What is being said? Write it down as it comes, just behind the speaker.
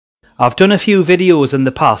I've done a few videos in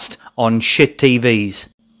the past on shit TVs,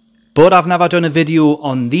 but I've never done a video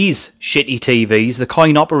on these shitty TVs, the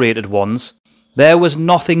coin-operated ones. There was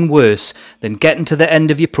nothing worse than getting to the end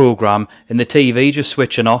of your programme and the TV just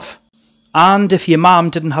switching off. And if your mum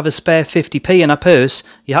didn't have a spare 50p in her purse,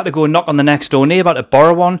 you had to go and knock on the next door neighbour to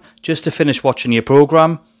borrow one just to finish watching your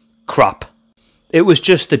programme. Crap. It was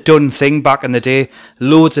just the done thing back in the day.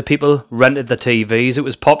 Loads of people rented the TVs, it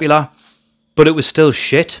was popular, but it was still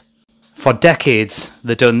shit. For decades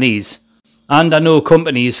they done these. And I know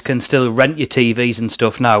companies can still rent your TVs and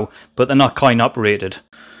stuff now, but they're not coin operated.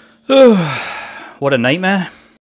 What a nightmare.